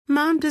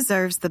Mom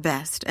deserves the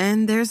best,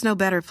 and there's no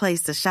better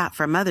place to shop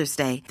for Mother's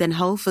Day than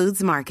Whole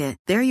Foods Market.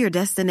 They're your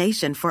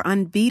destination for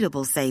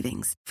unbeatable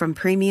savings, from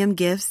premium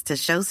gifts to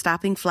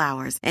show-stopping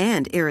flowers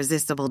and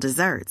irresistible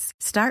desserts.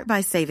 Start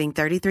by saving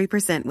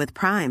 33% with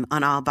Prime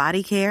on all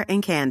body care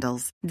and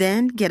candles.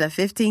 Then get a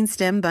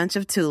 15-stem bunch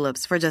of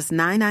tulips for just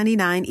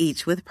 $9.99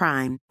 each with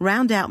Prime.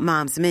 Round out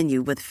Mom's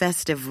menu with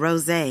festive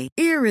rosé,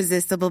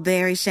 irresistible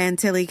berry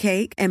chantilly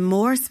cake, and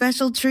more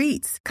special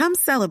treats. Come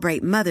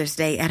celebrate Mother's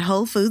Day at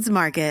Whole Foods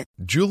Market.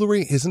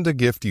 Jewelry isn't a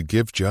gift you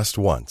give just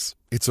once.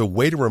 It's a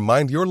way to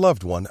remind your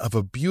loved one of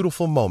a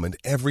beautiful moment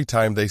every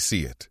time they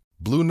see it.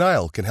 Blue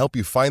Nile can help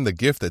you find the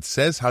gift that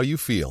says how you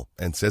feel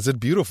and says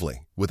it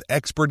beautifully, with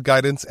expert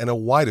guidance and a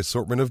wide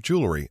assortment of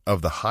jewelry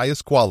of the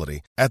highest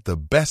quality at the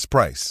best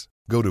price.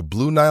 Go to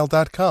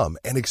BlueNile.com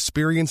and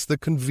experience the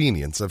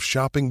convenience of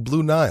shopping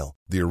Blue Nile,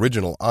 the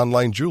original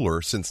online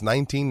jeweler since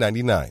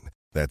 1999.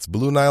 That's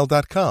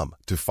BlueNile.com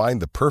to find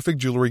the perfect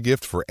jewelry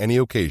gift for any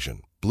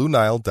occasion.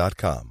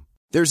 BlueNile.com.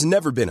 There's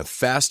never been a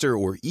faster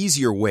or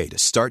easier way to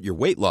start your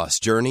weight loss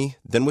journey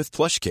than with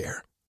PlushCare.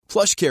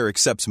 PlushCare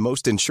accepts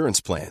most insurance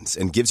plans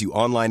and gives you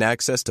online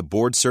access to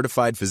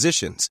board-certified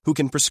physicians who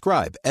can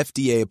prescribe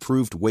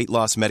FDA-approved weight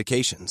loss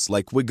medications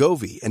like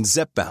Wegovy and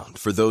Zepbound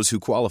for those who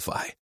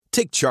qualify.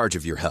 Take charge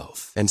of your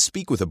health and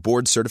speak with a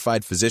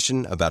board-certified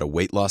physician about a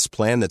weight loss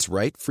plan that's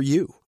right for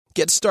you.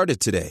 Get started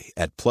today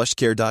at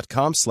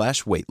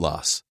plushcare.com/weight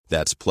loss.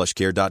 That's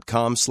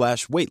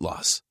plushcare.com/weight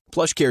loss.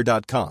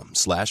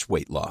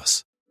 plushcare.com/weight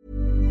loss.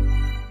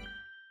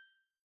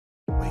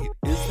 Wait,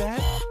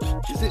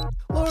 is it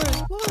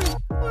Lauren?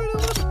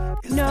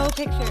 No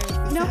pictures.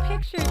 No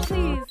pictures,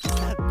 please. Is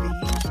that the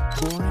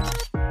Lauren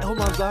El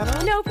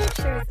Manzano? No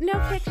pictures. No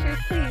pictures,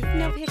 please.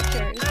 No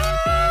pictures.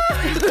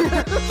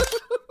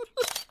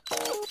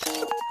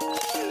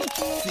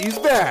 She's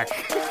back.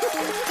 Yay!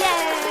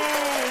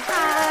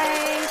 Hi.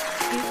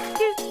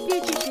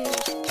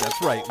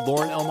 That's right.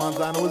 Lauren El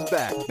Manzano is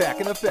back.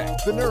 Back in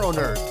effect. The Neuro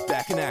Nerds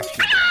back in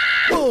action.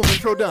 Boom,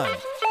 intro done.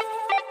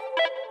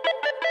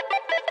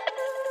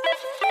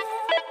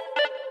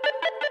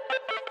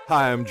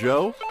 Hi, I'm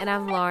Joe. And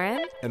I'm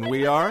Lauren. And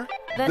we are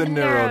The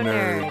Neuro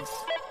Nerds.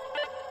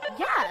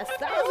 Yes,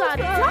 that was on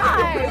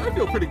time. I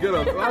feel pretty good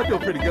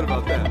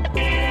about that.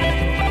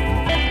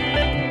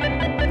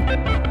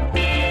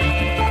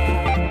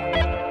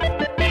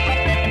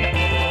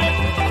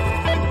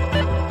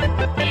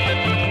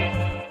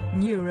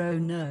 Neuro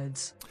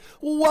Nerds.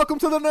 Welcome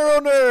to the Neuro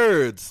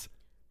Nerds.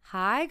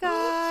 Hi,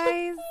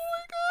 guys.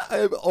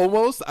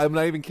 I'm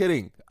not even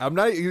kidding.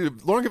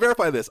 Lauren can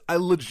verify this. I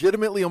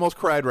legitimately almost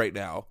cried right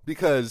now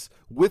because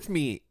with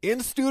me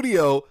in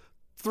studio,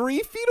 3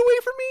 feet away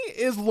from me,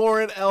 is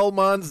Lauren El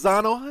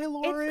Manzano. Hi,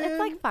 Lauren. It's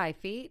like 5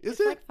 feet. Is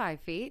it's it? like 5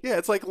 feet. Yeah,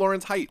 it's like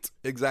Lauren's height.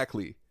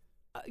 Exactly.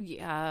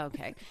 Yeah,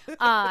 okay.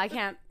 I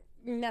can't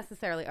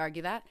necessarily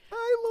argue that.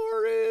 Hi,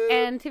 Lauren.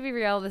 And to be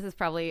real, this is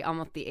probably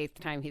almost the 8th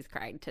time he's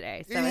cried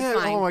today, so yeah,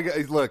 it's fine. oh my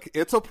God. Look,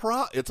 it's a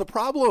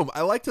problem.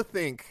 I like to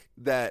think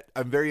that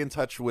I'm very in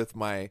touch with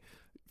my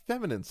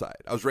feminine side.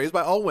 I was raised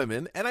by all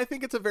women, and I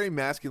think it's a very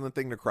masculine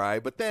thing to cry,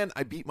 but then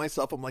I beat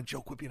myself. I'm like,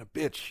 Joe, quit being a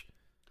bitch.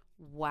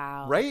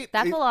 Wow. Right?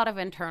 That's a lot of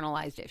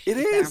internalized issues. It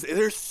is. There.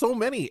 There's so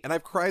many, and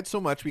I've cried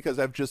so much because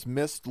I've just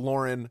missed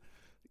Lauren.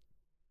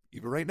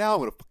 Even right now,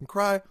 I'm going to fucking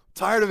cry. I'm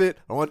tired of it.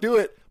 I want to do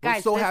it. Guys,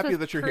 I'm so happy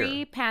that you're here.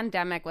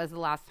 Pre-pandemic was the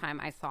last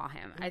time I saw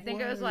him. I think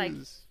it was like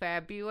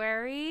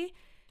February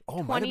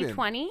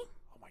 2020,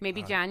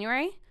 maybe God.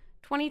 January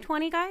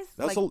 2020, guys.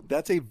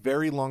 That's a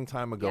very long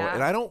time ago, Yeah.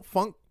 and I don't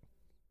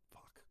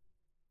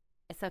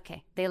It's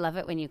okay. They love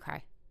it when you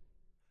cry.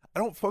 I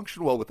don't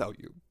function well without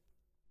you.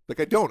 Like,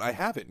 I don't. I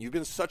haven't. You've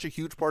been such a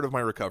huge part of my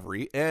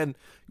recovery, and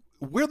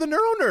we're the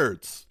Neuro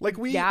Nerds. Like,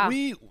 we've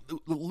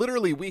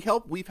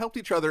helped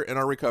each other in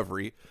our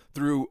recovery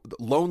through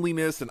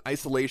loneliness and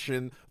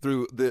isolation,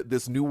 through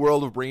this new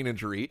world of brain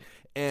injury,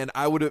 and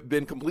I would have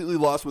been completely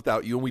lost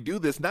without you. And we do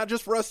this not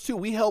just for us too.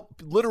 We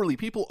help literally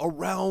people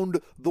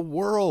around the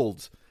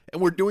world.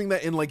 And we're doing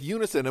that in like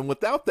unison. And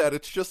without that,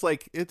 it's just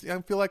like,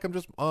 I feel like I'm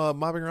just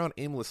mobbing around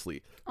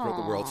aimlessly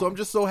throughout the world. So I'm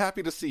just so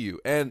happy to see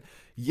you. And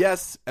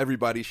yes,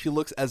 everybody, she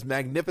looks as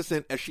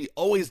magnificent as she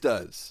always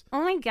does.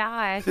 Oh my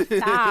gosh,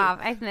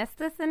 stop. I've missed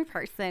this in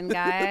person,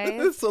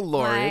 guys. So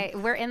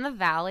Lauren. We're in the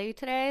valley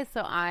today,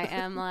 so I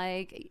am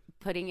like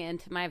putting it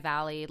into my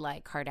valley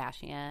like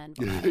Kardashian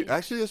voice.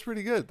 Actually, that's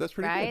pretty good. That's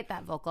pretty good. Right?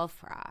 That vocal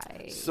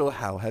fry. So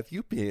how have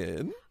you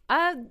been?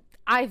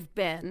 I've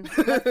been.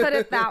 Let's put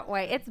it that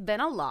way. It's been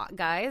a lot,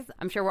 guys.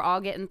 I'm sure we're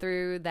all getting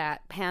through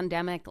that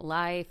pandemic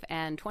life,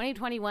 and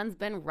 2021's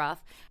been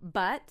rough,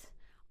 but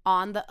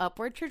on the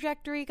upward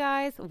trajectory,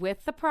 guys,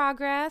 with the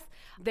progress.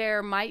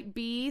 There might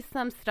be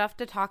some stuff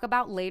to talk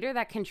about later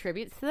that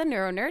contributes to the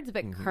Neuro Nerds,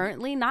 but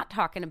currently not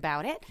talking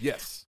about it.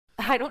 Yes.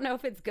 I don't know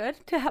if it's good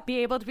to be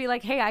able to be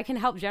like, hey, I can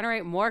help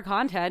generate more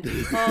content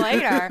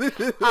later.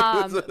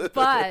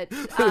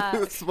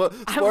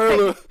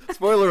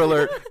 Spoiler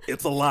alert,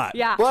 it's a lot.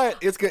 Yeah. But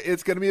it's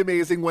going to be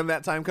amazing when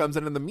that time comes.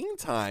 And in the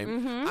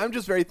meantime, I'm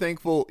just very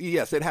thankful.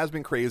 Yes, it has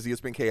been crazy.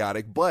 It's been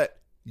chaotic. But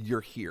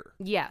you're here.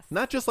 Yes.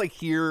 Not just like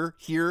here,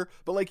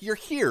 but like you're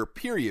here,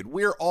 period.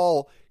 We're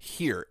all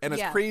here. And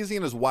as crazy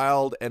and as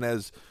wild and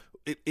as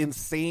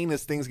insane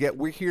as things get,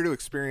 we're here to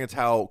experience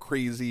how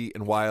crazy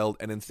and wild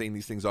and insane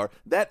these things are.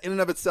 That in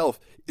and of itself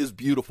is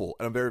beautiful,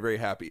 and I'm very, very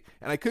happy.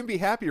 And I couldn't be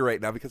happier right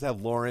now because I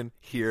have Lauren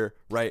here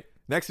right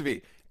next to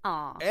me.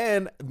 Aww.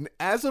 And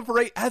as of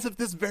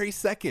this very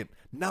second,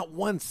 not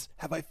once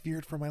have I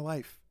feared for my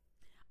life.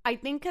 I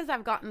think because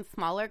I've gotten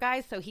smaller,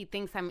 guys, so he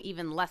thinks I'm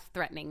even less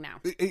threatening now.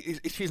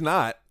 She's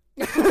not.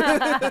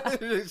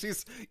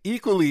 She's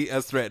equally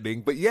as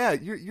threatening. But yeah,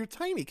 you're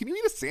tiny. Can you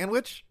eat a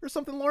sandwich or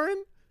something,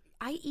 Lauren?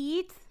 I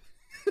eat.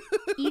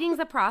 Eating's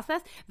a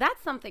process.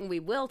 That's something we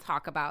will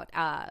talk about.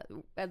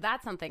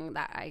 That's something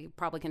that I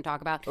probably can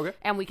talk about. Okay.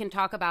 And we can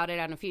talk about it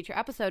on a future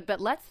episode.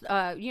 But let's,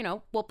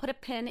 we'll put a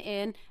pin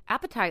in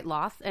appetite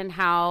loss and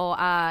how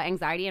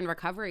anxiety and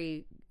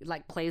recovery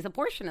plays a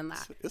portion in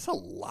that. It's a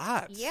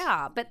lot.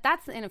 Yeah, but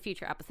that's in a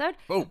future episode.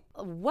 Boom.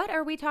 What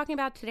are we talking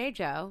about today,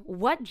 Joe?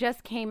 What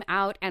just came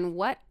out and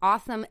what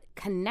awesome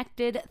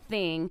connected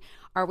thing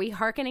are we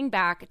hearkening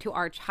back to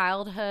our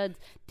childhoods,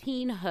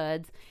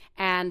 teenhoods,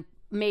 and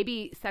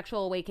maybe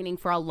sexual awakening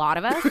for a lot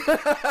of us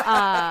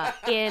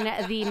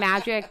in the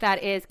magic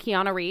that is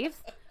Keanu Reeves?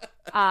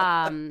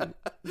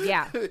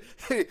 Yeah.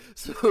 Hey,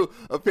 so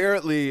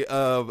apparently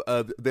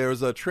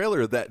there's a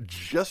trailer that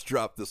just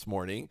dropped this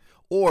morning,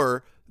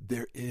 or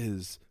there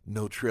is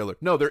no trailer.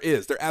 No, there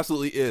is. There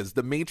absolutely is.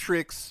 The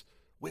Matrix.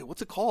 Wait,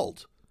 what's it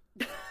called?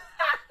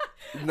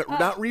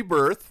 Not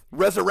Rebirth.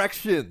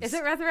 Resurrections. Is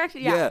it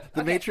Resurrection? Yeah.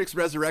 The Matrix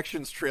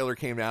Resurrections trailer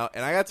came out,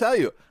 and I gotta tell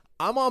you,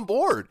 I'm on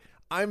board.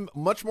 I'm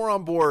much more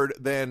on board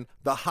than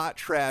the hot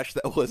trash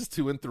that was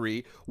 2 and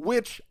 3,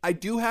 which I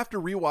do have to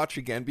rewatch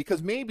again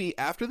because maybe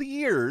after the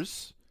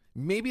years,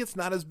 maybe it's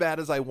not as bad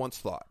as I once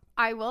thought.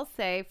 I will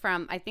say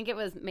I think it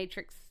was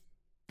Matrix,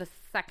 the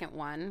second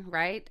one,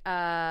 right?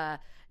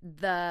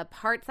 The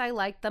parts I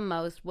liked the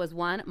most was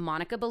one,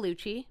 Monica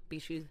Bellucci.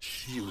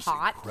 She was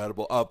hot.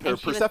 Incredible. And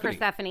she Persephone. was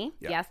Persephone,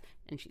 Yeah. yes.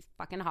 And she's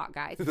fucking hot,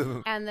 guys.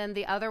 And then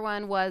the other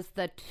one was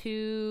the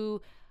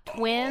two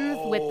twins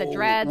with the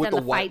dreads with and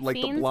the white, fight like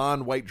scenes. the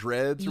blonde white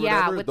dreads or yeah,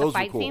 whatever. with Those the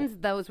fight were cool. scenes,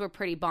 those were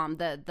pretty bomb.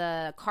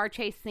 The car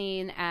chase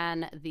scene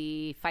and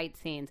the fight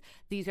scenes.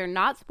 These are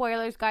not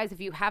spoilers, guys.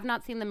 If you have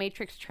not seen the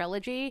Matrix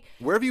trilogy,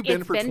 Where have you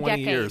been it's for 20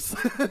 decades. years?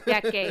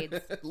 Decades.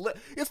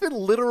 It's been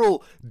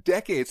literal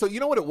decades. So you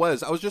know what it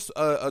was? I was just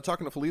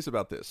talking to Felice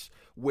about this,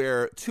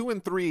 where 2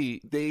 and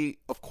 3, they,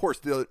 of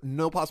course,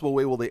 no possible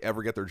way will they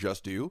ever get their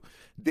just due.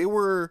 They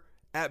were,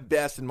 at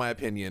best, in my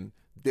opinion,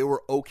 they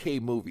were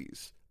okay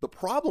movies. The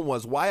problem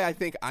was why I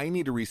think I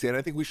need to re-see it, and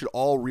I think we should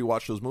all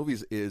rewatch those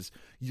movies, is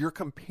you're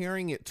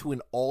comparing it to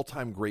an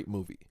all-time great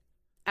movie.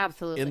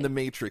 Absolutely. In The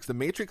Matrix. The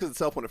Matrix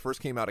itself, when it first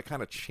came out, it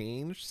kind of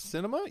changed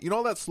cinema. You know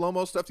all that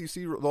slow-mo stuff you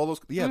see? All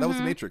those. Yeah, that was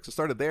The Matrix. It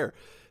started there.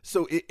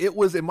 So it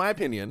was, in my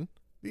opinion,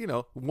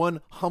 one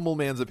humble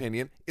man's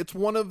opinion, it's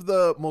one of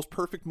the most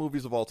perfect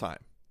movies of all time.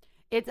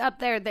 It's up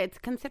there. It's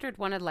considered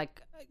one of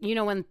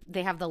when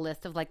they have the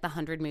list of the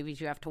 100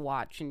 movies you have to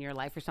watch in your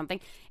life or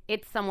something.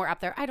 It's somewhere up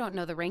there. I don't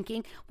know the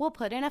ranking. We'll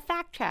put in a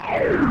fact check.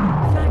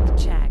 Fact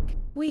check.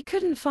 We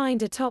couldn't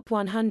find a top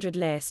 100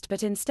 list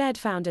but instead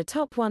found a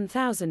top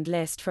 1000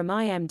 list from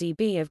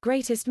IMDb of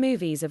greatest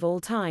movies of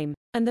all time,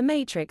 and The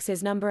Matrix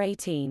is number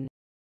 18.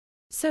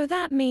 So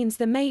that means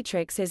The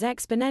Matrix is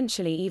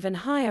exponentially even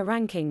higher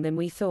ranking than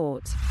we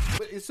thought.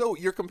 So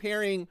you're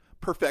comparing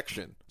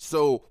perfection.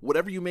 So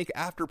whatever you make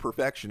after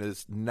perfection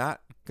is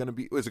not going to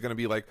be, is it going to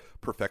be like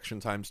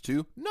perfection times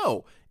 2?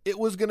 No, it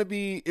was going to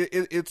be,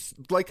 it's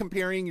like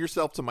comparing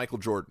yourself to Michael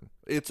Jordan.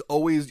 It's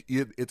always,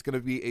 it's going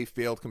to be a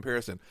failed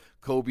comparison.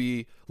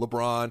 Kobe,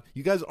 LeBron,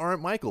 you guys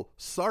aren't Michael.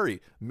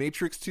 Sorry.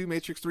 Matrix 2,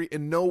 Matrix 3,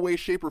 in no way,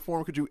 shape, or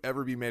form could you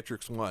ever be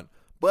Matrix 1.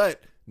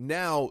 But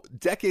now,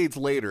 decades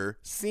later,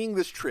 seeing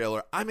this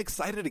trailer, I'm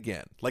excited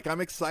again.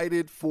 I'm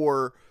excited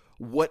for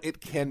what it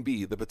can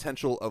be, the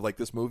potential of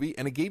this movie.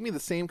 And it gave me the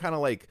same kind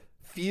of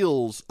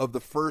feels of the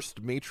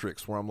first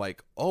Matrix, where I'm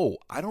like, oh,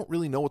 I don't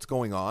really know what's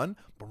going on,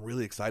 but I'm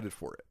really excited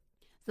for it.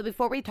 So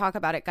before we talk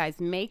about it,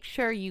 guys, make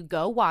sure you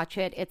go watch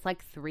it. It's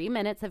 3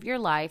 minutes of your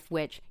life,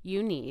 which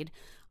you need.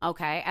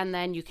 Okay. And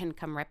then you can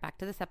come right back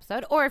to this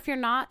episode. Or if you're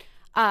not,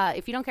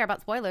 if you don't care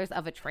about spoilers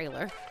of a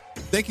trailer.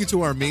 Thank you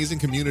to our amazing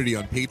community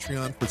on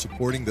Patreon for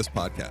supporting this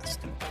podcast.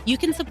 You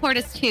can support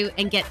us too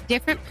and get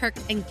different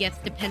perks and gifts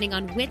depending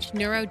on which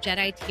Neuro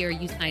Jedi tier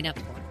you sign up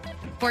for.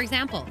 For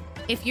example,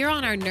 if you're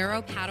on our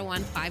Neuro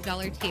Padawan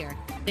 $5 tier,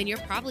 then you're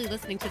probably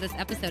listening to this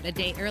episode a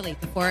day early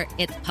before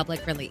its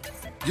public release.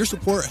 Your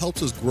support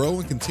helps us grow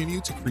and continue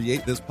to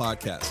create this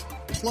podcast.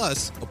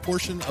 Plus, a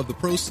portion of the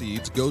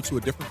proceeds go to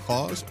a different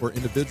cause or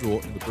individual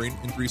in the brain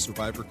injury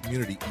survivor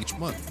community each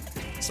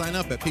month. Sign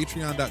up at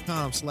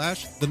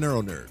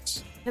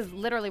patreon.com/theneuronerds. Because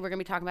literally we're going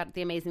to be talking about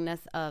the amazingness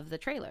of the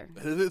trailer.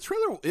 The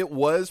trailer, it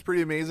was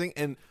pretty amazing.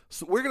 And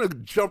so we're going to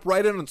jump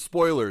right in on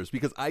spoilers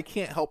because I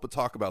can't help but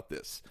talk about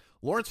this.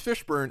 Lawrence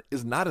Fishburne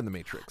is not in The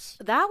Matrix.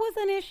 That was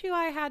an issue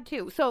I had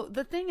too. So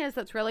the thing is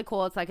that's really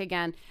cool. It's like,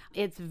 again,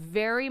 it's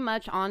very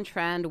much on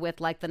trend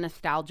with like the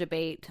nostalgia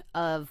bait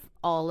of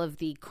all of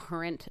the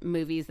current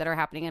movies that are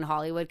happening in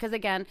Hollywood. Because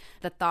again,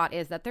 the thought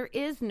is that there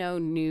is no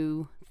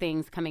new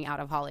things coming out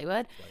of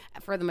Hollywood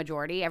for the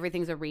majority.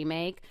 Everything's a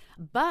remake.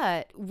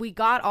 But we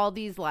got all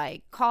these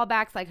like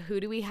callbacks, like who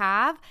do we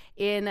have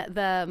in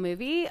the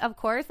movie? Of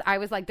course, I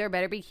was like, there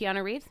better be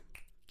Keanu Reeves.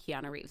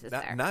 Keanu Reeves is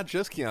there. Not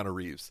just Keanu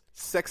Reeves.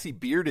 Sexy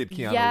bearded Keanu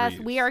Reeves. Yes,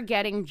 we are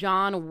getting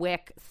John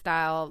Wick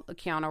style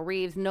Keanu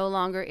Reeves. No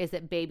longer is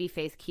it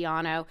babyface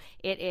Keanu.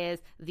 It is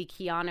the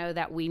Keanu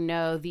that we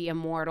know, the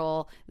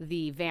immortal,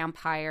 the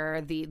vampire,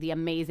 the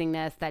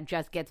amazingness that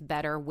just gets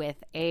better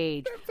with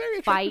age.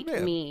 Very Fight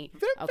man. me.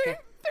 Okay.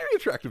 Very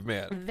attractive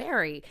man.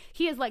 Very.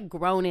 He has like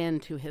grown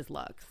into his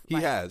looks.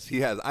 He has.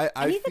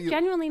 And he's a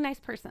genuinely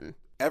nice person.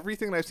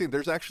 Everything that I've seen,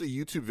 there's actually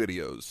YouTube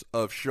videos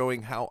of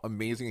showing how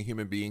amazing a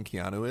human being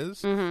Keanu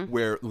is. Mm-hmm.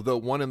 Where the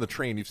one in the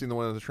train, you've seen the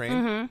one in the train?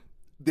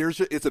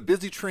 Mm-hmm. It's a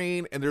busy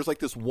train, and there's like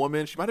this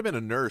woman, she might have been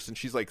a nurse, and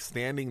she's like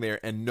standing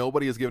there, and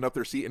nobody has given up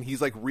their seat, and he's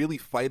like really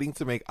fighting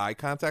to make eye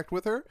contact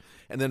with her.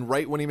 And then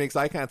right when he makes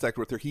eye contact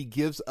with her, he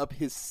gives up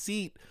his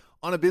seat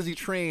on a busy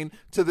train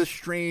to this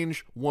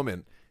strange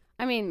woman.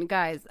 I mean,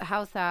 guys,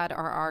 how sad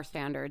are our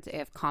standards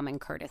if common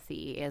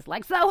courtesy is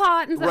like so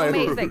hot and so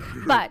amazing?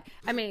 But,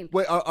 I mean...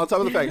 Wait, on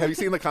top of the fact, have you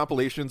seen the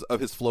compilations of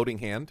his floating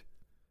hand?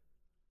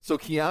 So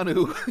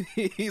Keanu,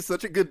 he's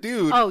such a good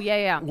dude. Oh,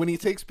 yeah. When he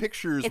takes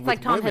pictures it's with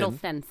like Tom women,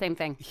 Hiddleston, same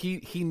thing.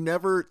 He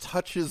never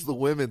touches the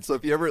women. So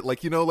if you ever,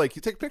 like, you know, like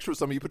you take a picture with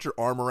someone, you put your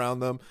arm around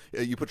them,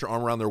 you put your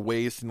arm around their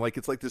waist, and like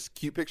it's like this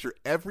cute picture.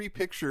 Every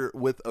picture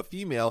with a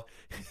female,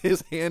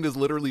 his hand is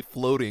literally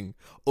floating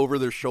over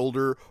their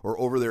shoulder or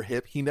over their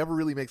hip. He never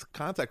really makes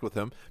contact with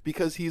them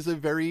because he's a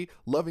very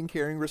loving,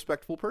 caring,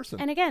 respectful person.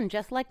 And again,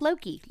 just like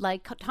Loki,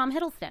 like Tom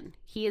Hiddleston,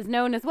 he is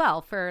known as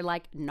well for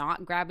like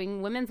not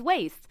grabbing women's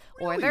waists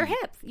or their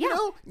hips. Yeah. You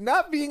know,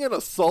 not being an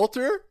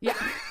assaulter. Yeah.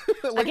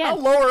 Like, again, how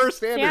low are our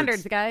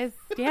standards? Standards, guys.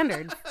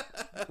 Standards.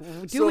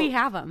 Do we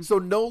have them? So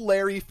no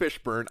Larry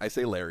Fishburne. I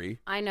say Larry.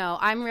 I know.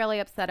 I'm really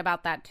upset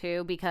about that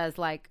too because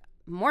like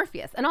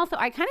Morpheus. And also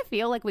I kind of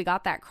feel like we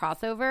got that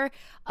crossover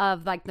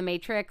of like the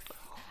Matrix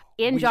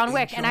in John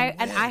Wick. And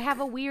I have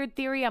a weird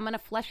theory. I'm going to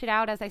flesh it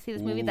out as I see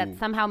this movie that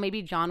somehow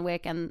maybe John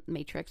Wick and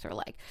Matrix are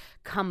like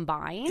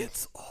combined.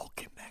 It's all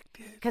connected.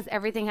 Because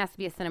everything has to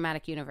be a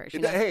cinematic universe.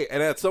 Hey,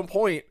 and at some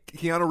point,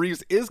 Keanu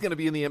Reeves is going to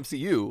be in the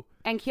MCU.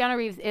 And Keanu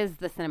Reeves is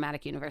the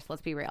cinematic universe.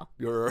 Let's be real.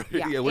 We're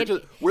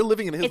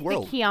living in his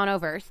world. It's the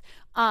Keanu-verse.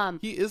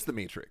 He is the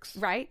Matrix.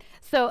 Right?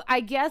 So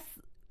I guess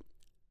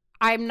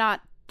I'm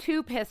not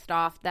too pissed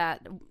off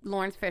that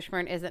Lawrence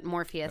Fishburne isn't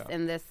Morpheus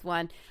in this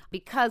one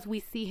because we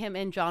see him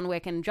in John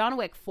Wick, and John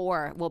Wick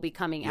 4 will be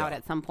coming out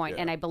at some point,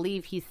 and I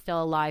believe he's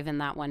still alive in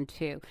that one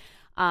too.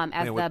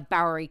 As the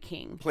Bowery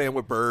King. Playing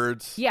with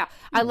birds. Yeah.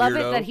 I love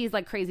it that he's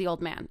like crazy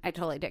old man. I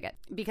totally dig it.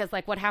 Because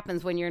like what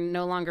happens when you're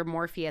no longer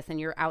Morpheus and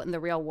you're out in the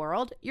real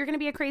world, you're going to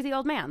be a crazy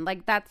old man.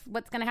 Like that's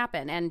what's going to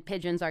happen. And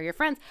pigeons are your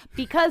friends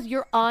because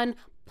you're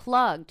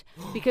unplugged.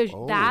 Because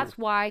that's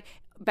why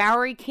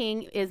Bowery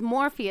King is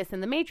Morpheus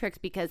in the Matrix,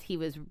 because he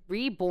was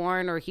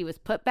reborn or he was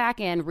put back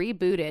in,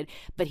 rebooted,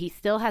 but he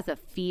still has a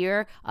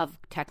fear of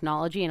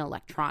technology and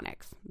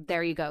electronics.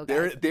 There you go,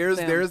 guys.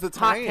 There's the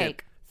tie-in. Hot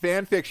take.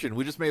 Fan fiction.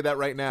 We just made that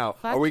right now.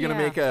 Fuck Are we going to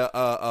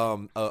yeah.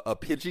 make a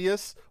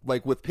Pidgeous,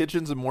 like with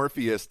pigeons and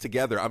Morpheus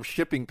together? I'm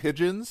shipping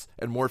pigeons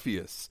and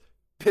Morpheus.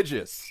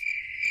 Pidgeous.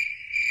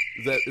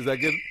 Is that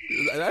good?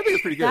 I think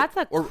it's pretty good. That's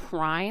a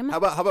crime. How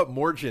about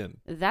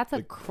Morgan? That's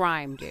a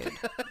crime, dude.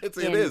 It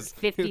is.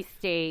 50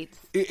 states.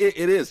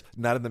 It is.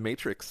 Not in the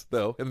Matrix,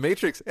 though. In the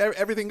Matrix,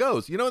 everything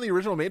goes. You know, in the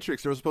original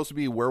Matrix, there was supposed to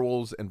be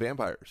werewolves and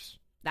vampires.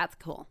 That's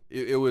cool.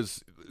 It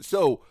was.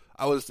 So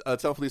I was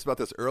telling Felice about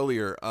this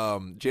earlier.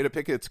 Jada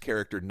Pickett's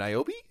character,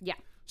 Niobe? Yeah.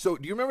 So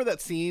do you remember that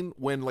scene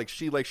when like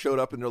she like showed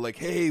up and they're like,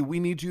 hey, we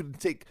need you to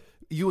take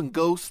you and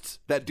Ghost,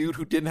 that dude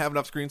who didn't have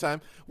enough screen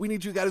time, we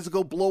need you guys to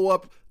go blow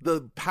up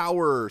the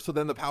power. So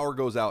then the power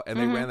goes out and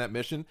they ran that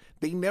mission.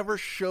 They never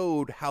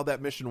showed how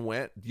that mission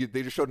went.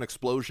 They just showed an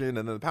explosion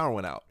and then the power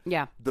went out.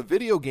 Yeah. The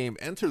video game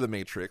Enter the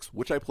Matrix,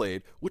 which I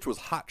played, which was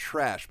hot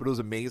trash, but it was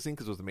amazing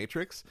because it was the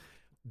Matrix.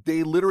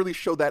 They literally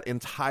showed that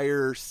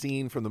entire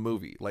scene from the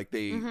movie. Like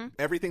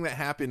everything that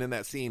happened in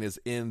that scene is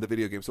in the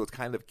video game. So it's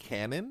kind of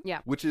canon,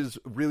 which is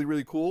really,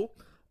 really cool.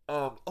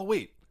 Oh,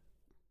 wait.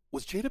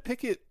 Was Jada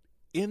Pickett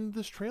in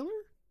this trailer?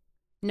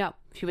 No,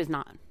 she was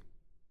not.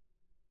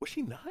 Was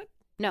she not?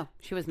 No,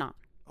 she was not.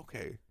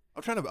 Okay.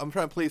 I'm trying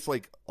to place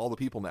like all the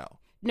people now.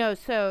 No,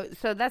 so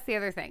that's the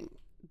other thing.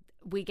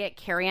 We get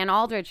Carrie Ann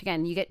Aldrich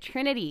again. You get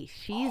Trinity.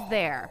 She's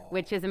there,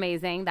 which is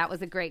amazing. That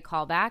was a great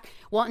callback.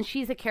 Well, and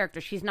she's a character.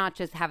 She's not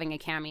just having a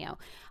cameo.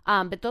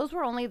 But those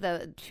were only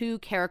the two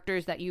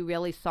characters that you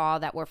really saw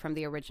that were from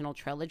the original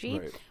trilogy,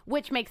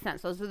 which makes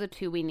sense. Those are the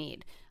two we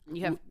need.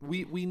 You have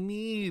we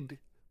need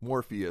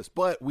Morpheus,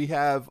 but we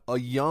have a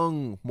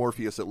young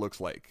Morpheus, it looks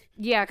like.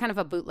 Yeah, kind of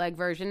a bootleg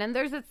version. And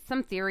there's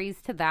some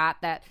theories to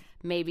that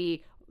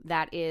maybe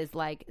that is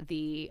like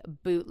the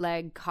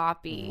bootleg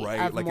copy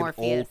Right, of like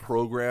Morpheus. an old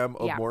program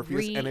of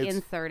Morpheus. And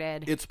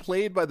reinserted. it's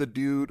played by the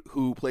dude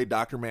who played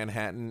Dr.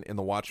 Manhattan in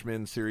the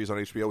Watchmen series on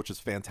HBO, which is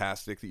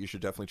fantastic, that you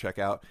should definitely check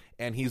out.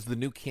 And he's the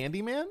new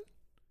Candyman?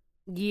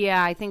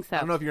 Yeah, I think so. I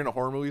don't know if you're into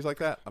horror movies like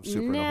that. I'm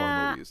super into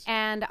horror movies.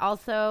 And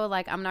also,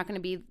 like, I'm not going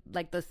to be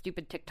like those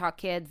stupid TikTok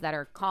kids that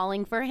are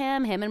calling for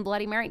him and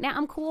Bloody Mary. Now,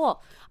 I'm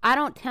cool. I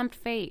don't tempt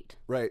fate.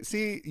 Right.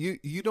 See,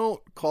 you don't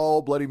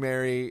call Bloody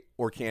Mary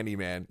or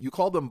Candyman. You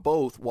call them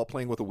both while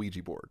playing with a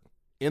Ouija board.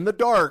 In the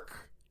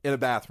dark, in a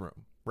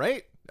bathroom.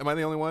 Right? Am I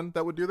the only one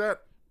that would do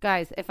that?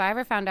 Guys, if I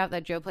ever found out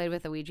that Joe played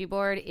with a Ouija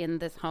board in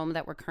this home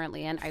that we're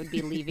currently in, I would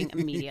be leaving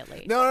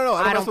immediately. No.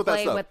 I don't mess with that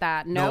play stuff. with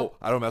that. No,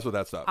 I don't mess with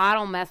that stuff. I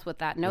don't mess with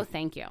that. No,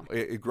 thank you.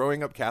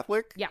 Growing up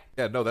Catholic? Yeah.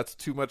 Yeah, no, that's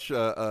too much.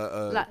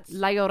 La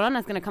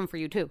Llorona's going to come for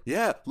you, too.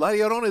 Yeah, La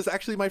Llorona is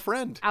actually my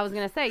friend. I was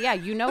going to say, yeah,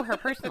 you know her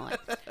personally.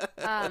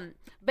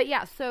 But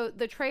yeah, so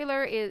the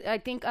trailer is, I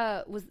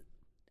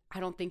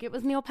don't think it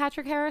was Neil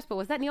Patrick Harris, but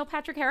was that Neil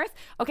Patrick Harris?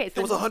 Okay, so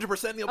it was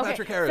 100% Neil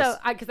Patrick Harris. So,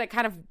 because I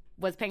kind of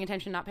was paying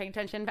attention, not paying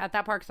attention at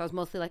that part, because I was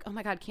mostly like, oh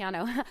my God,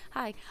 Keanu,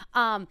 hi.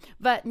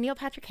 But Neil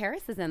Patrick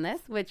Harris is in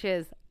this, which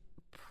is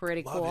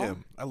pretty cool.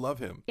 I love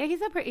him. Yeah,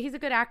 he's a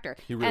good actor.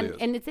 He really is.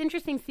 And it's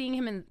interesting seeing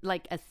him in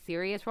like a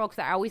serious role, because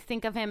I always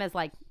think of him as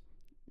like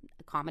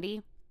a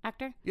comedy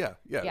actor. Yeah.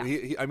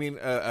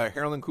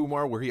 Harold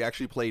Kumar, where he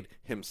actually played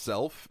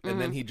himself, and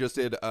then he just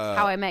did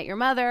How I Met Your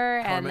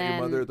Mother,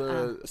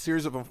 the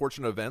series of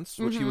unfortunate events,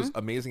 which he was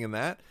amazing in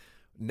that.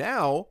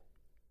 Now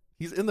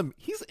he's in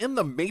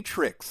the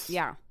Matrix.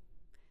 Yeah,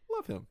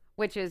 love him,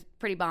 which is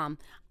pretty bomb.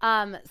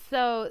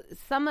 So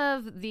some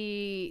of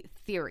the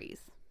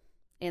theories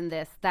in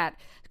this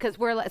because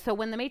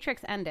when the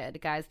Matrix ended,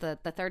 guys, the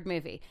third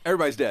movie,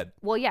 everybody's dead.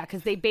 Well, yeah,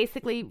 because they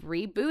basically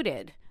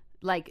rebooted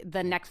like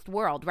the next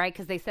world, right?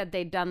 Because they said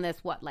they'd done this,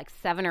 like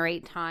 7 or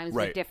 8 times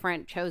with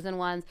different chosen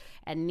ones,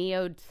 and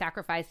Neo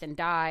sacrificed and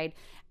died,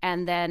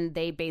 and then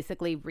they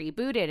basically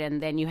rebooted,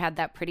 and then you had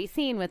that pretty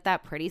scene with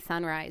that pretty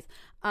sunrise.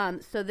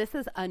 So this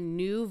is a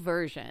new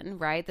version,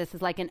 right? This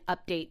is like an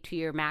update to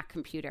your Mac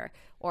computer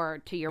or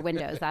to your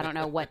Windows. I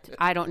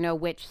don't know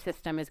which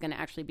system is going to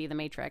actually be the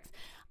Matrix.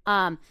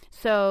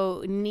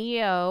 So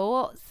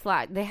Neo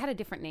they had a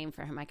different name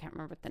for him. I can't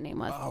remember what the name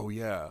was. Oh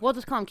yeah. We'll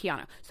just call him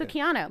Keanu. So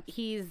Keanu,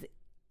 he's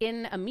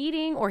in a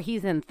meeting or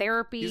he's in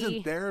therapy. He's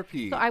in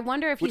therapy. So I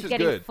wonder if he's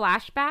getting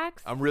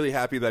flashbacks. I'm really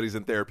happy that he's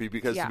in therapy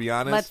because to be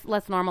honest,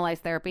 let's normalize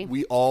therapy.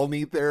 We all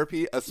need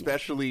therapy,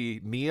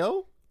 especially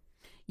Neo.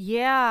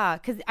 Yeah,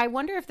 because I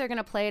wonder if they're going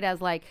to play it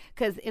as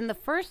because in the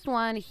first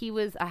one, he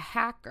was a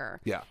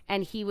hacker. Yeah.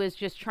 And he was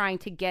just trying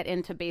to get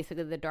into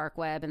basically the dark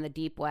web and the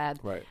deep web.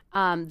 Right.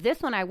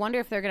 This one, I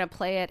wonder if they're going to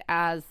play it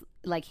as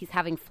he's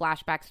having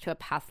flashbacks to a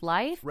past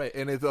life. Right.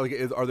 And it's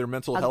are there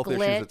mental health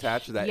issues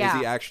attached to that? Yeah.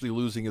 Is he actually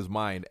losing his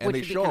mind? And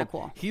Which they show him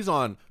cool. He's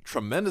on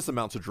tremendous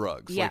amounts of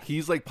drugs. Yeah.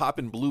 He's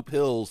popping blue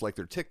pills like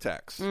they're Tic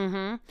Tacs.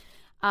 Mm-hmm.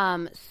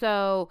 And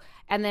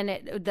then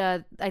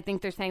I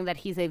think they're saying that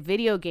he's a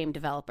video game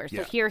developer.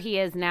 So here he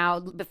is now.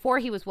 Before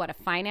he was a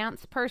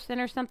finance person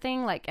or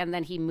something, and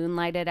then he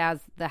moonlighted as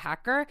the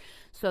hacker.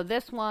 So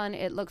this one,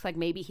 it looks like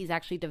maybe he's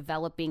actually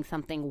developing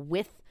something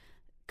with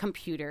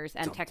computers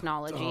and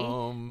technology,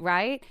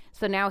 right?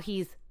 So now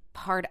he's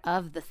part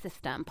of the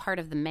system, part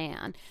of the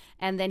man,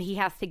 and then he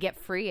has to get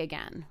free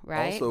again,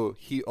 right? Also,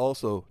 he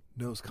also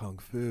knows Kung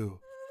Fu.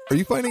 Are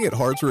you finding it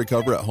hard to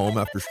recover at home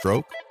after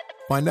stroke?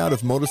 Find out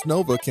if Modus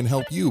Nova can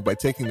help you by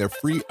taking their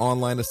free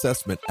online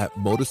assessment at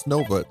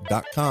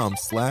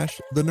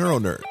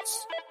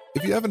modusnova.com/theneuronerds.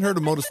 If you haven't heard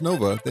of Modus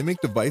Nova, they make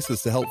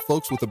devices to help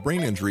folks with a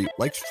brain injury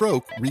like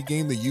stroke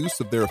regain the use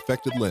of their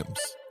affected limbs.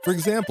 For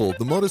example,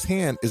 the Modus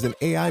Hand is an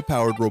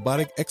AI-powered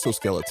robotic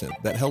exoskeleton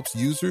that helps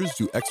users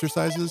do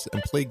exercises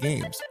and play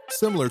games,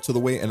 similar to the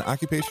way an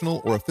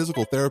occupational or a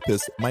physical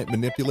therapist might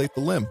manipulate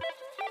the limb.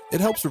 It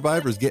helps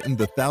survivors get into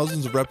the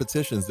thousands of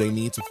repetitions they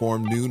need to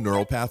form new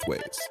neural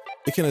pathways.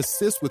 It can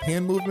assist with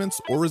hand movements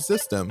or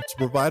resist them to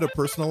provide a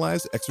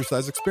personalized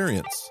exercise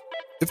experience.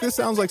 If this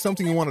sounds like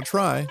something you want to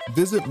try,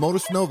 visit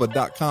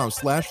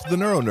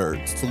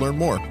modusnova.com/theneuronerds to learn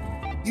more.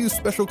 Use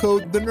special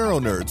code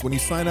THENeuroNerds when you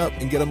sign up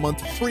and get a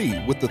month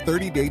free with the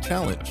 30-day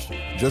challenge.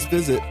 Just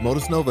visit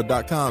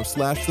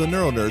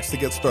modusnova.com/theneuronerds to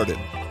get started.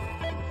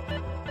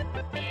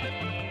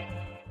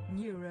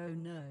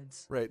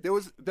 Right. There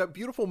was that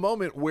beautiful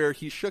moment where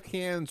he shook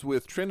hands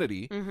with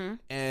Trinity,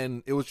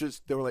 and it was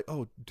just, they were like,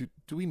 oh, do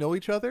we know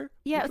each other?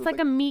 Yeah, it's like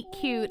a meet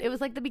cute. It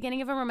was like the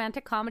beginning of a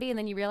romantic comedy, and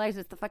then you realize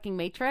it's the fucking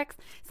Matrix,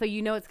 so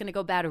you know it's going to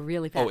go bad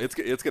really fast. Oh, it's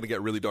going to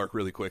get really dark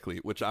really quickly,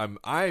 which I'm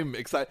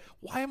excited.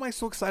 Why am I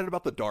so excited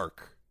about the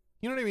dark?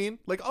 You know what I mean?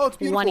 It's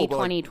beautiful.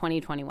 2020,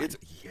 2021.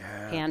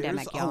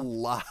 Pandemic, there's a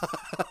lot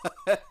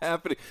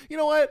happening. You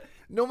know what?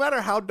 No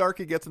matter how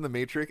dark it gets in the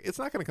Matrix, it's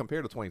not going to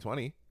compare to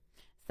 2020.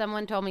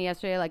 Someone told me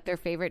yesterday, their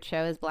favorite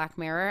show is Black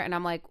Mirror. And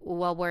I'm like,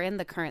 well, we're in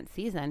the current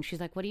season.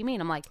 She's like, what do you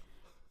mean? I'm like,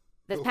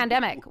 this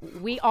pandemic.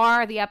 We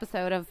are the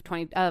episode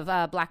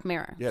of Black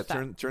Mirror. Yeah,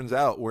 so. turns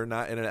out we're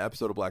not in an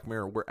episode of Black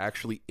Mirror. We're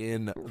actually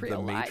in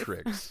Real the life.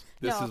 Matrix.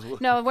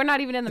 No, we're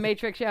not even in the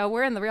Matrix show.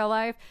 We're in the real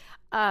life.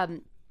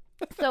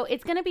 So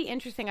it's going to be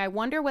interesting. I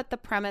wonder what the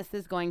premise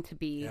is going to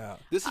be. Yeah.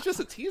 This is just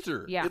a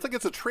teaser. Yeah. It's like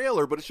it's a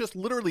trailer, but it's just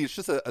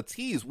a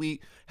tease.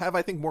 We have,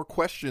 I think, more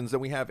questions than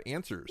we have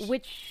answers.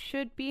 Which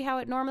should be how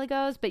it normally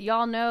goes. But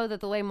y'all know that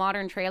the way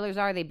modern trailers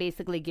are, they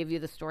basically give you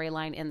the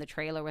storyline in the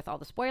trailer with all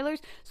the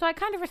spoilers. So I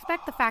kind of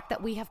respect the fact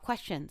that we have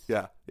questions.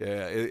 Yeah.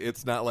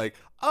 It's not like,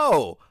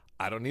 oh,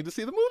 I don't need to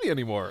see the movie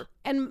anymore.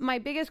 And my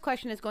biggest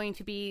question is going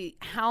to be,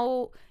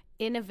 how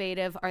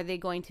innovative are they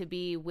going to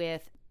be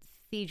with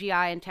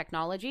CGI and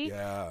technology?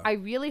 Yeah. I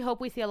really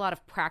hope we see a lot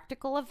of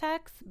practical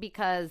effects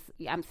because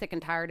I'm sick and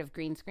tired of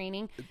green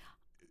screening.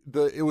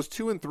 It was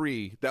 2 and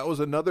 3. That was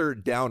another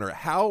downer.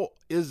 How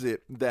is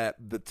it that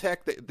the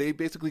tech that they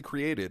basically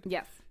created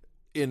Yes.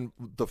 in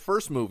the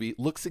first movie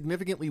looks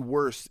significantly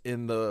worse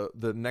in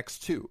the next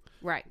two?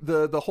 Right.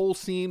 The whole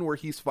scene where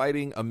he's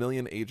fighting a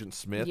million Agent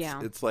Smiths,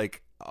 Yeah. it's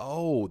like,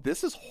 oh,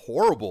 this is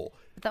horrible.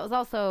 But that was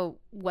also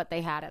what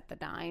they had at the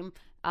time.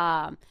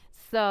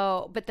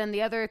 But then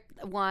the other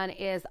one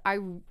is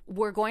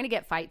we're going to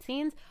get fight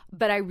scenes,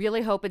 but I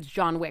really hope it's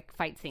John Wick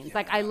fight scenes. Yeah.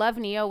 Like, I love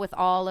Neo with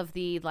all of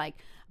the like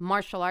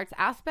martial arts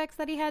aspects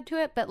that he had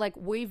to it, but like,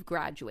 we've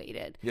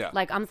graduated. Yeah.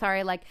 Like, I'm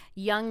sorry, like,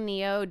 young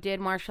Neo did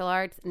martial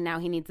arts, now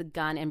he needs a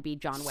gun and be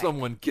John Wick.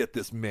 Someone get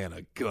this man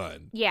a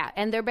gun. Yeah,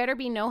 and there better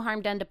be no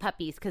harm done to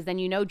puppies, because then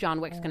you know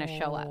John Wick's going to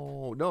show up.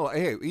 Oh, no.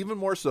 Hey, even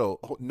more so,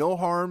 no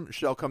harm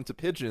shall come to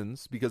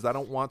pigeons, because I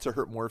don't want to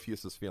hurt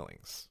Morpheus's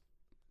feelings.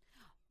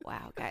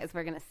 Wow, guys,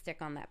 we're going to stick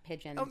on that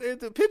pigeon.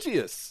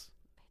 Pidgeus.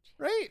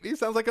 Right? He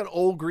sounds like an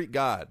old Greek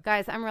god.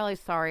 Guys, I'm really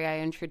sorry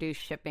I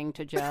introduced shipping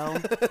to Joe.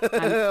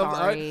 I'm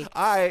sorry.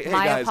 Hey,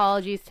 My guys.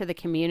 apologies to the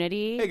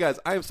community. Hey guys,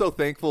 I am so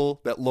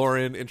thankful that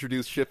Lauren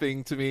introduced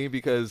shipping to me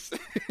because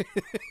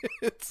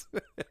it's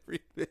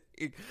everything.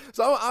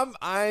 So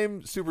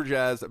I'm super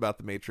jazzed about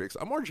the Matrix.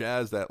 I'm more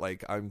jazzed that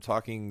like I'm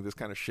talking this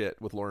kind of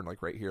shit with Lauren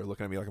like right here,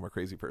 looking at me like I'm a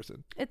crazy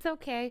person. It's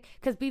okay,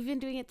 because we've been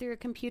doing it through a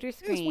computer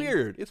screen.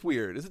 It's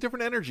weird. It's a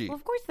different energy. Well,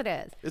 of course it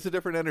is. It's a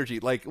different energy.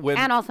 Like when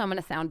And also I'm going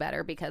to sound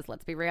better because,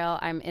 let's be real,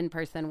 I'm in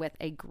person with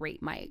a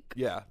great mic.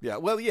 Yeah.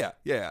 Well, yeah.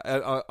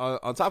 And,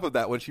 on top of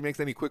that, when she makes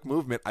any quick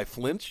movement, I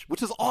flinch,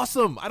 which is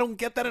awesome. I don't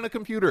get that in a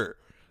computer.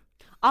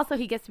 Also,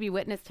 he gets to be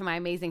witness to my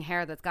amazing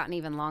hair that's gotten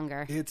even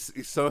longer. It's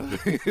so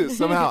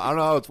somehow I don't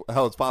know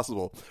how it's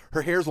possible.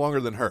 Her hair's longer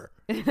than her.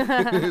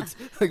 It's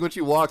like when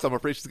she walks, I'm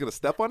afraid she's gonna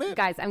step on it.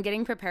 Guys, I'm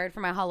getting prepared for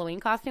my Halloween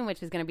costume,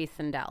 which is going to be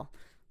Sindel.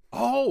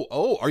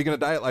 Oh! Are you gonna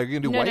dye it? Like, are you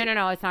gonna do white?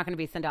 No. It's not going to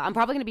be Sindel. I'm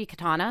probably going to be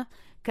Katana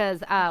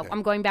because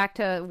I'm going back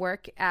to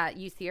work at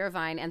UC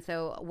Irvine, and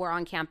so we're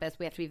on campus.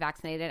 We have to be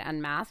vaccinated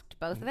and masked,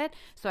 both of it.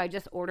 So I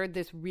just ordered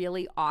this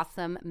really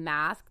awesome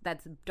mask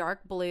that's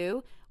dark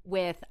blue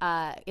with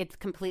it's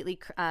completely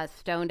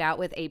stoned out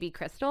with AB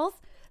crystals.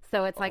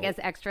 So it's like as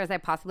extra as I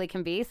possibly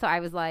can be. So I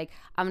was like,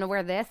 I'm going to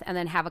wear this and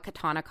then have a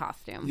katana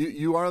costume.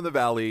 You are in the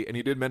Valley, and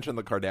you did mention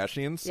the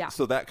Kardashians. Yeah.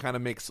 So that kind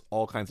of makes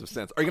all kinds of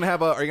sense. Are you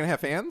gonna have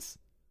fans?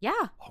 Yeah.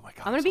 Oh my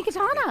god! I'm going to be so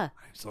excited. Katana.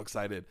 I'm so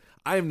excited.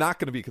 I am not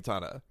going to be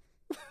Katana.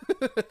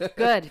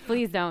 Good.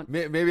 Please don't.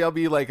 Maybe I'll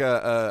be like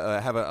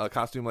have a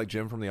costume like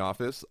Jim from The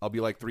Office. I'll be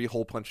like 3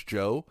 Hole Punch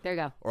Joe. There you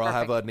go. Or I'll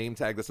have a name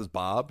tag that says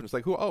Bob, and it's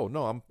like, who? Oh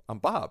no, I'm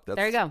Bob. That's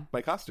there you go.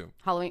 My costume.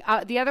 Halloween.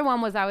 The other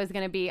one was I was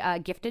going to be a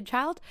gifted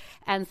child,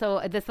 and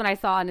so this one I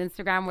saw on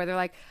Instagram where they're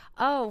like,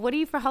 "Oh, what are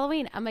you for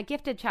Halloween?" I'm a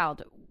gifted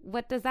child.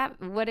 What does that?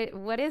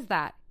 What is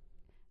that?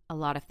 A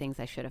lot of things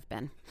I should have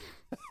been.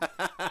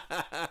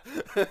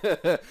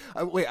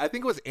 Wait, I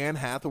think it was Anne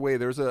Hathaway.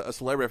 There's a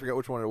celebrity, I forget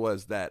which one it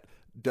was, that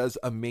does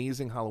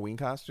amazing Halloween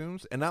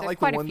costumes, and not There's like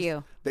quite the a ones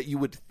few. that you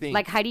would think.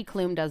 Like Heidi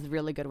Klum does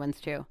really good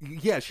ones too.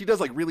 Yeah, she does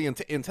like really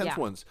intense Yeah.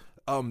 ones.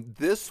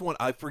 This one,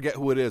 I forget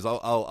who it is.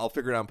 I'll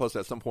figure it out and post it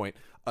at some point.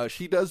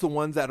 She does the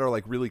ones that are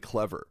like really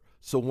clever.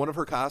 So one of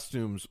her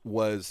costumes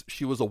was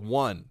she was a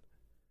 1.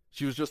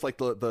 She was just like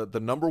the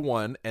number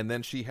 1, and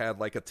then she had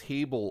like a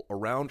table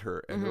around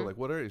her, and they're like,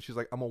 "What are you?" She's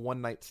like, "I'm a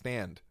one night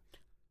stand."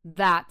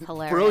 That's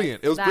hilarious.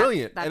 Brilliant! It was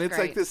brilliant, that's and it's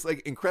great. like this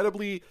like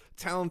incredibly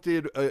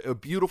talented, a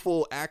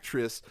beautiful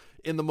actress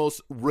in the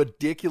most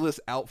ridiculous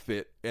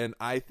outfit, and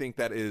I think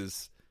that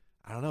is,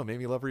 I don't know, made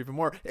me love her even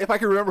more. If I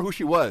can remember who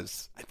she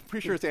was, I'm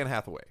pretty sure it's Anne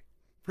Hathaway.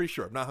 Pretty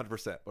sure. I'm not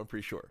 100%, but I'm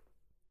pretty sure.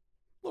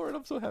 Lauren,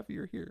 I'm so happy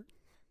you're here.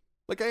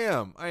 Like I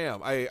am.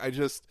 I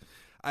just.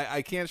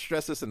 I can't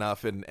stress this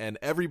enough, and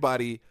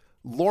everybody,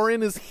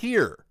 Lauren is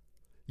here.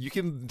 You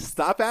can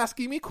stop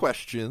asking me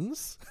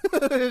questions.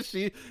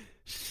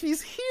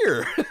 She's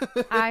here.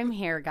 I'm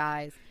here,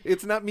 guys.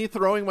 It's not me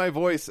throwing my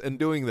voice and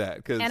doing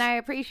that. And I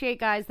appreciate,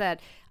 guys, that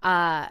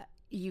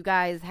you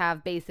guys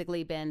have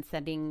basically been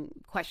sending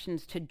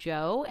questions to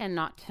Joe and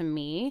not to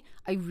me.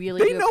 I really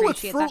do know it's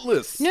appreciate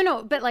fruitless. that.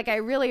 No, but like I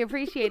really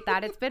appreciate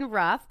that. It's been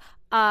rough.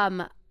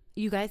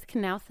 You guys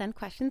can now send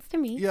questions to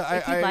me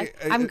if you'd like.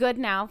 I'm good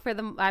now for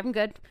them. I'm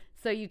good.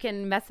 So you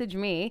can message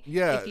me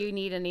Yeah. if you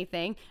need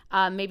anything.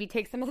 Maybe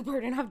take some of the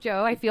burden off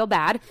Joe. I feel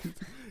bad.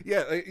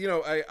 Yeah,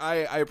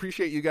 I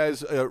appreciate you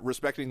guys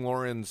respecting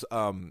Lauren's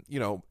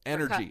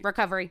energy.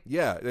 Recovery.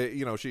 Yeah,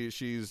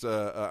 she's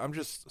I'm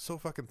just so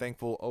fucking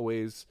thankful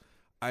always.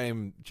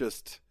 I'm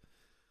just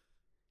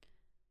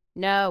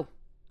No.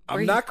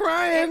 I'm not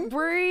crying.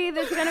 Breathe.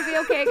 It's going to be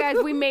okay, guys.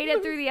 We made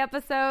it through the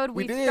episode.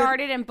 We did.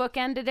 started and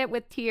bookended it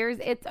with tears.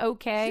 It's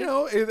okay.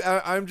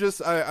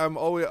 I'm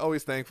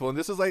always thankful. And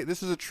this is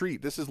a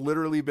treat. This has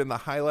literally been the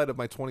highlight of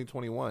my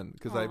 2021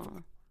 because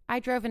I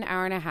drove an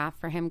hour and a half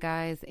for him,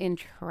 guys, in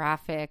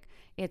traffic.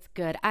 It's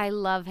good. I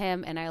love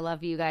him and I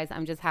love you guys.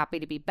 I'm just happy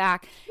to be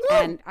back. Woo!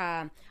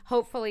 And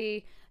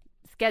hopefully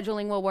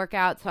scheduling will work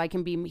out so I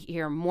can be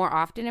here more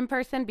often in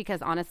person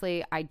because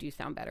honestly, I do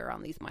sound better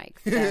on these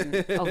mics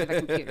than over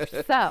the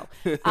computer. So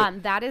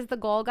that is the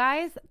goal,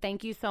 guys.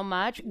 Thank you so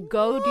much.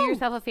 Go do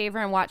yourself a favor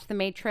and watch the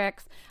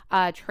Matrix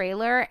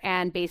trailer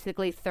and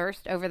basically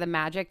thirst over the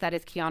magic that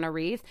is Keanu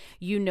Reeves.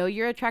 You know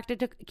you're attracted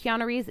to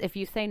Keanu Reeves. If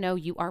you say no,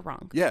 you are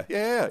wrong. Yeah.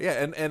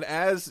 And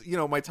as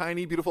my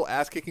tiny, beautiful,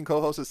 ass-kicking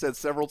co-host has said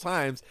several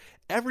times,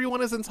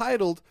 everyone is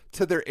entitled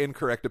to their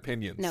incorrect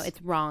opinions. No,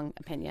 it's wrong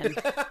opinion.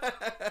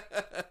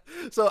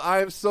 So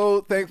I'm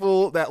so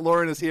thankful that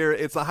Lauren is here.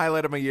 It's the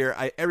highlight of my year.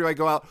 Everybody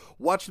go out,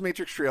 watch the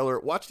Matrix trailer,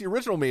 watch the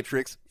original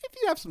Matrix. If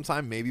you have some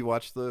time, maybe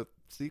watch the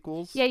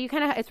sequels. Yeah, you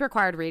kind of, it's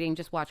required reading.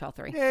 Just watch all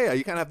three. Yeah,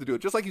 you kind of have to do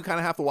it. Just like you kind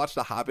of have to watch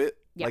The Hobbit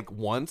like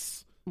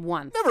once.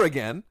 Never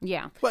again.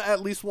 Yeah. But at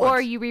least once.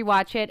 Or you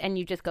rewatch it and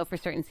you just go for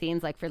certain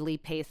scenes, like for Lee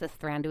Pace's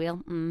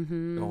Thranduil.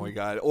 Mm-hmm. Oh my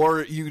God.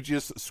 Or you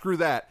just screw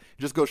that.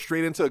 Just go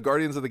straight into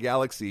Guardians of the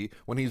Galaxy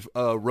when he's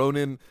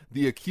Ronan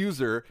the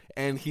Accuser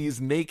and he's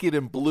naked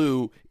and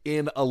blue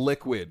in a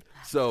liquid.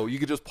 So you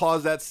could just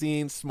pause that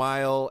scene,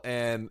 smile,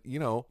 and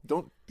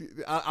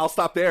I'll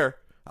stop there.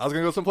 I was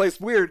going to go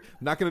someplace weird.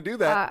 I'm not going to do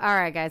that. All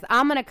right, guys.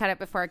 I'm going to cut it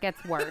before it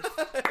gets worse.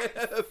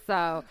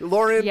 So,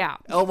 Lauren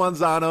El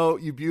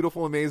Manzano, you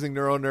beautiful, amazing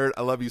neuro nerd.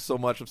 I love you so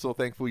much. I'm so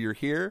thankful you're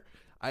here.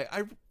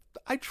 I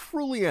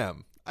truly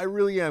am. I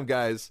really am,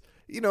 guys.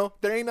 There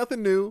ain't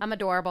nothing new. I'm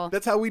adorable.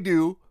 That's how we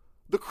do.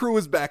 The crew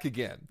is back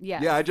again.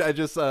 Yeah. I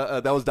just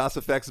that was Das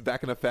Effects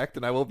back in effect,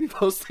 and I will be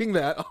posting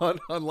that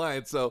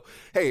online. So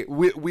hey,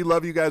 we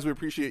love you guys. We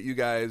appreciate you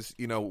guys.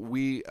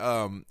 We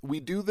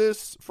do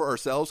this for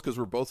ourselves because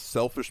we're both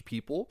selfish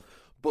people,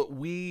 but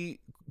we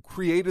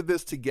created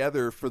this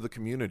together for the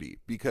community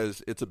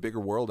because it's a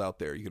bigger world out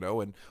there,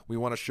 and we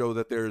want to show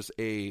that there's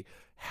a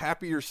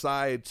happier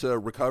side to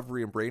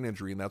recovery and brain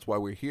injury, and that's why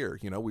we're here.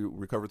 We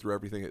recover through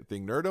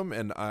everything nerdum,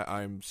 and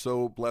I'm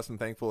so blessed and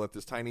thankful that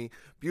this tiny,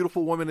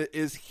 beautiful woman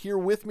is here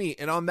with me.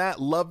 And on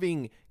that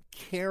loving,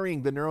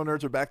 caring, the Neuro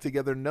Nerds are back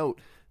together note,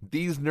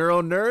 these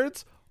Neuro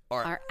Nerds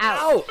are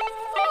out.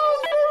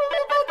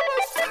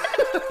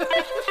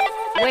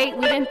 Wait,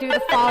 we didn't do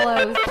the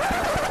follows.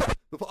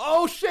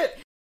 Oh, shit.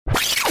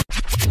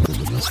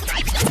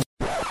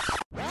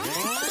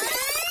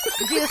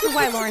 See, this is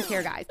why Lauren's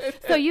here, guys.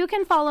 So you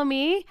can follow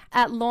me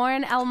at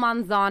Lauren El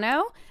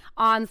Manzano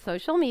on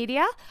social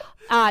media.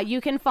 You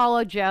can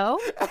follow Joe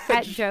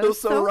at Joe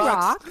So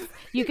Rocks.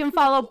 You can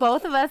follow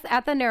both of us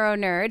at the Neuro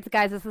Nerds.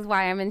 Guys, this is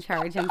why I'm in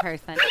charge in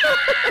person.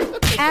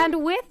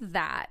 And with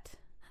that,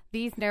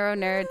 these Neuro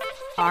Nerds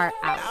are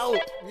out.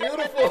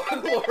 Beautiful.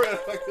 Lauren,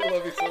 I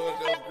love you so much.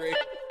 That was great.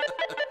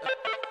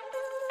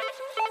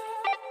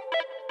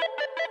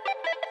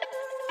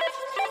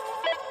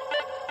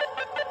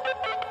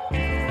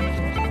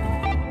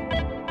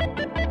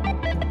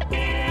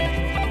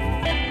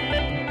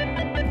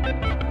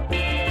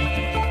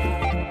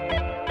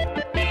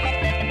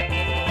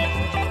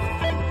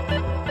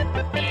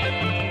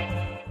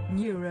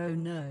 Neuro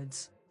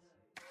Nerds.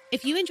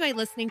 If you enjoy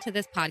listening to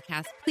this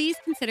podcast, please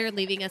consider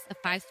leaving us a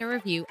 5-star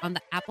review on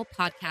the Apple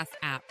Podcast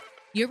app.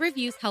 Your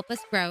reviews help us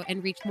grow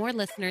and reach more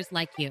listeners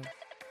like you.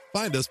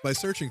 Find us by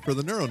searching for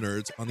the Neuro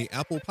Nerds on the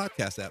Apple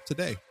Podcast app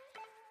today.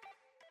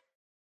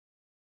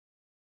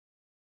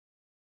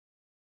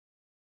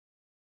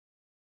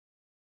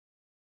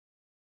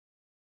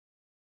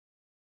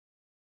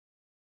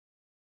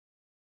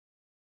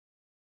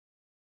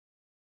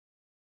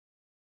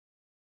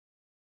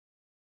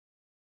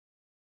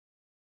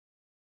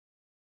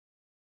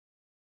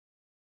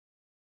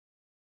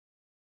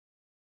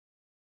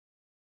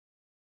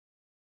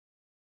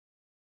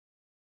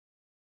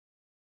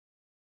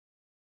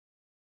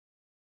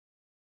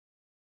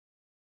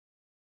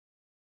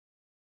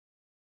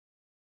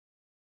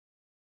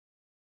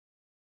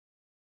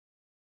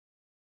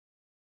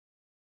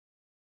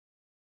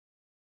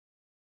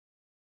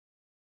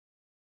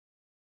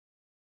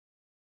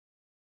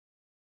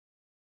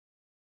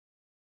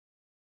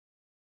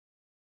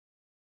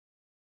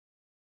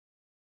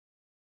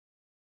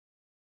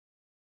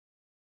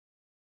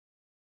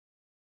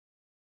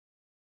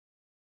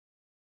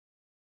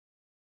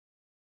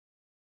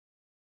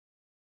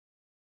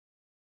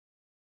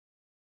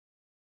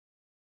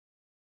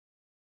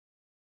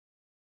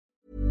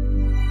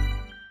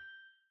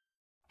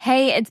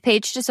 Hey, it's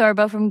Paige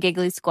DeSorbo from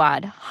Giggly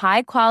Squad.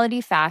 High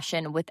quality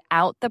fashion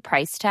without the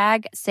price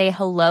tag. Say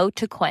hello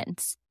to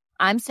Quince.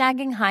 I'm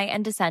snagging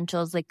high-end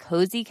essentials like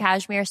cozy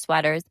cashmere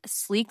sweaters,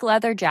 sleek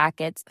leather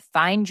jackets,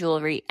 fine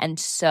jewelry, and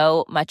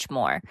so much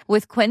more.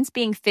 With Quince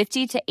being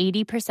 50 to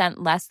 80%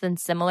 less than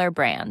similar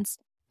brands.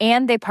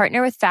 And they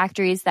partner with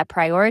factories that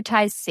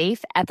prioritize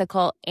safe,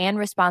 ethical, and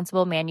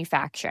responsible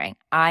manufacturing.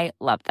 I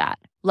love that.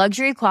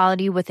 Luxury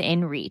quality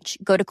within reach.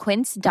 Go to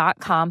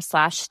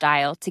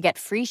quince.com/style to get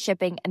free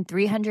shipping and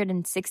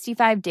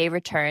 365-day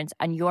returns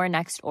on your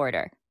next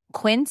order.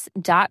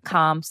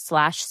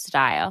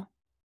 Quince.com/style.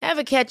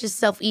 Ever catch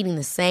yourself eating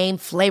the same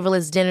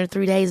flavorless dinner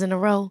 3 days in a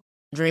row?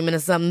 Dreaming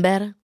of something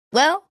better?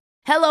 Well,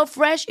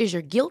 HelloFresh is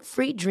your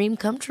guilt-free dream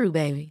come true,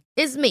 baby.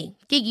 It's me,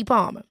 Keke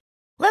Palmer.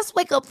 Let's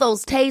wake up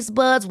those taste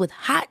buds with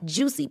hot,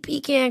 juicy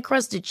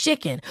pecan-crusted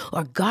chicken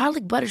or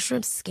garlic butter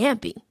shrimp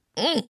scampi.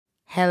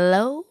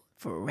 Hello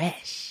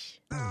Fresh.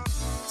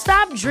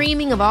 Stop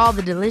dreaming of all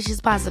the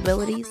delicious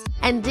possibilities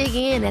and dig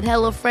in at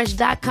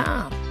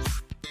HelloFresh.com.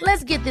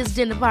 Let's get this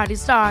dinner party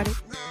started.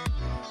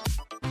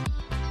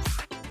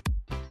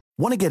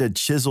 Want to get a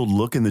chiseled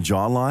look in the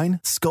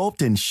jawline?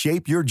 Sculpt and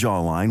shape your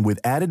jawline with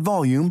added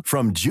volume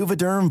from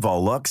Juvederm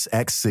Volux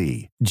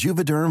XC.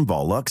 Juvederm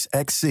Volux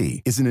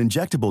XC is an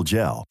injectable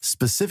gel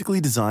specifically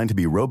designed to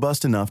be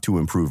robust enough to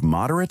improve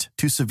moderate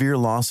to severe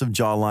loss of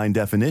jawline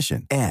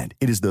definition. And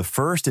it is the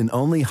first and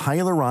only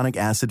hyaluronic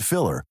acid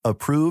filler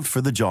approved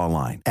for the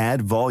jawline.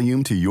 Add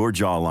volume to your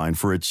jawline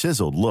for a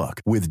chiseled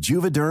look with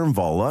Juvederm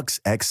Volux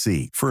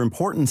XC. For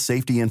important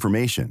safety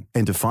information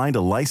and to find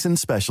a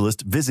licensed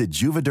specialist, visit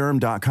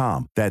Juvederm.com.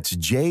 That's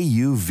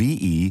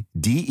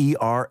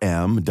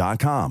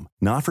Juvederm.com.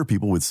 Not for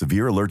people with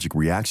severe allergic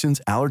reactions,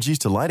 allergies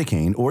to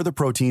lidocaine, or the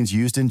proteins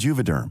used in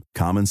Juvederm.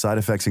 Common side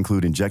effects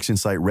include injection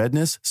site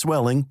redness,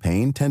 swelling,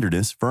 pain,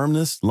 tenderness,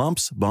 firmness,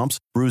 lumps, bumps,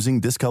 bruising,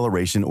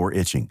 discoloration, or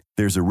itching.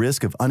 There's a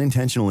risk of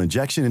unintentional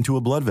injection into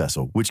a blood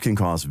vessel, which can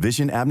cause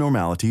vision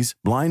abnormalities,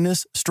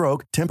 blindness,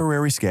 stroke,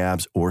 temporary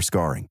scabs, or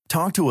scarring.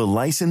 Talk to a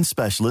licensed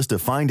specialist to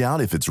find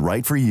out if it's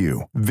right for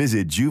you.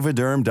 Visit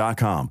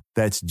Juvederm.com.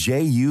 That's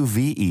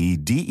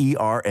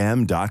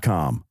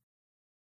Juvederm.com.